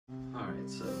Alright,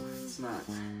 so it's not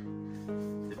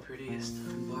the prettiest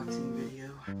unboxing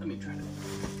video. Let me try to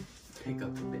pick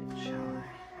up a bit, shall I?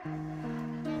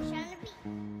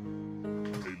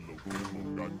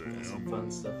 Got some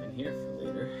fun stuff in here for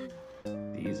later.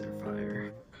 These are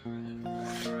fire.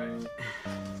 Alright.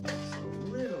 It's a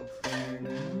little cleaner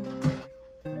now.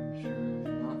 I'm sure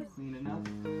not clean enough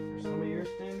for some of your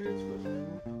standards, but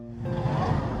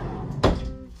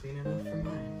clean enough for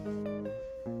mine.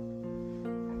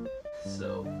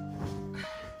 So,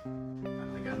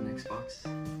 finally got an Xbox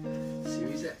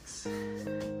Series X.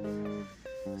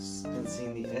 Been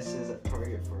seeing the S's at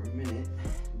Target for a minute.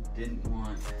 Didn't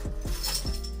want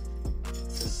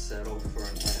to settle for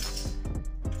an S.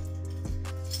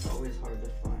 It's always hard to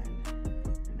find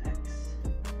an X.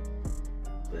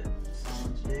 But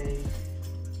someone today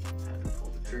had to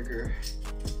pull the trigger.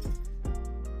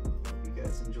 Hope you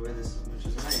guys enjoy this as much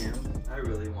as I am. I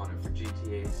really want it for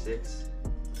GTA 6.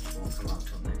 It won't come out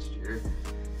till next year.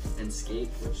 And Skate,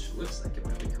 which looks like it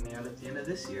might be coming out at the end of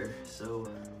this year. So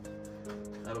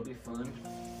that'll be fun.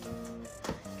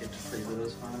 Get to play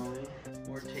those finally.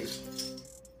 More tape.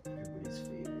 Everybody's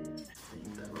favorite. I think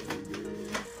that'll be good.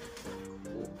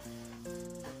 Cool.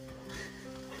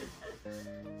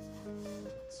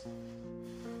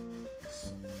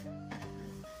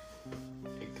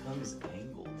 It comes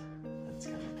angled. That's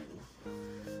kind of cool.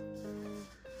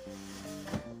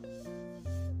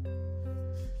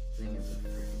 Thing is a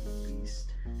freaking beast.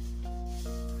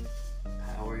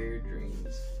 Power your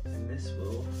dreams. And this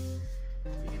will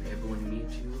be enabling me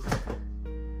to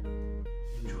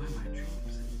enjoy my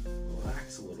dreams and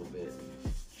relax a little bit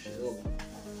and chill.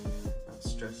 Not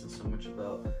stressing so much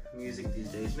about music these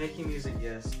days. Making music,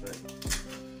 yes, but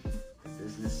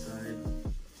business side,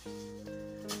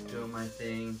 doing my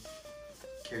thing,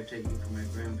 caretaking for my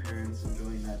grandparents,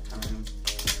 enjoying that time,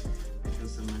 making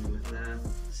some money with that.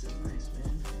 This is nice,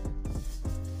 man.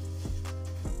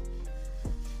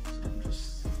 So I'm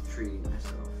just treating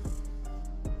myself.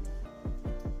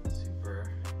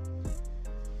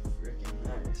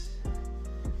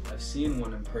 I've seen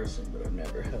one in person, but I've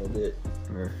never held it.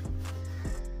 Or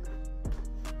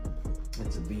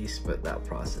it's a beast, but that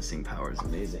processing power is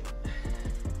amazing.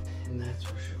 And that's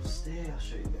where she'll stay. I'll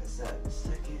show you guys that in a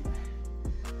second.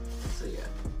 So yeah,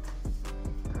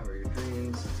 power your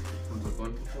dreams. Comes with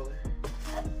one controller.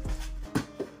 I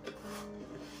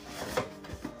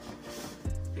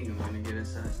think I'm gonna get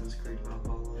Assassin's Creed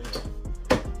Valhalla.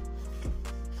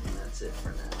 And that's it for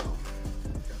now.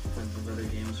 Got tons of other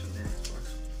games from the Xbox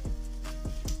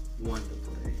One to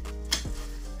play.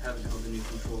 Haven't held the new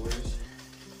controllers.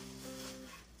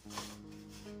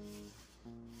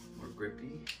 More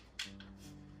grippy.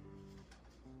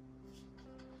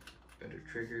 Better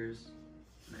triggers.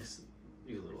 Nice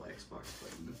new little Xbox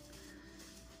button.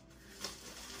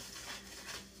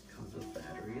 Comes with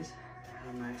batteries.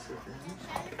 How nice of them.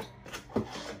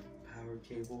 Power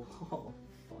cable. Oh,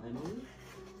 finally.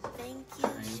 Thank you,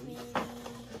 sweetie.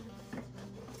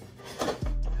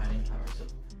 Tiny power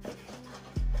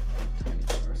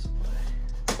supply.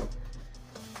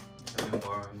 I've been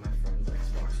borrowing my friend's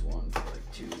Xbox One for like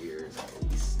 2 years at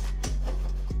least.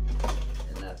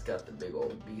 And that's got the big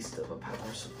old beast of a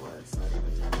power supply. It's not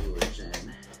even the newer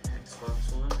gen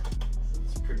Xbox One. So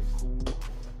it's pretty cool.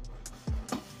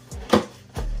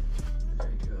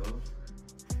 There you go.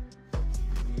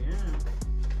 Yeah.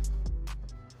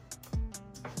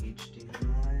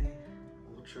 HDMI,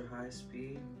 ultra high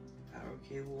speed, power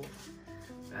cable,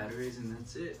 batteries, and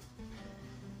that's it.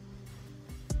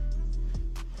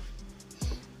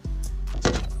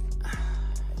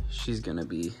 She's gonna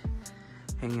be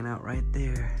hanging out right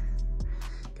there.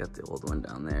 Got the old one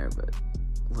down there, but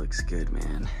looks good,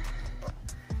 man.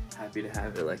 Happy to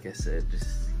have it, like I said,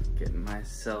 just getting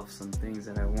myself some things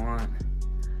that I want.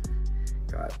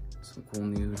 Got some cool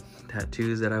new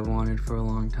tattoos that I've wanted for a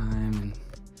long time, and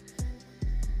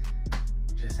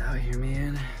just out here,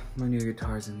 man. My new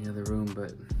guitar's in the other room,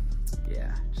 but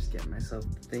yeah, just getting myself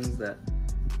things that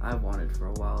I've wanted for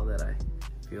a while that I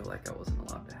feel like I wasn't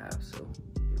allowed to have. So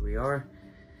here we are.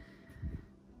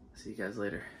 See you guys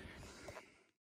later.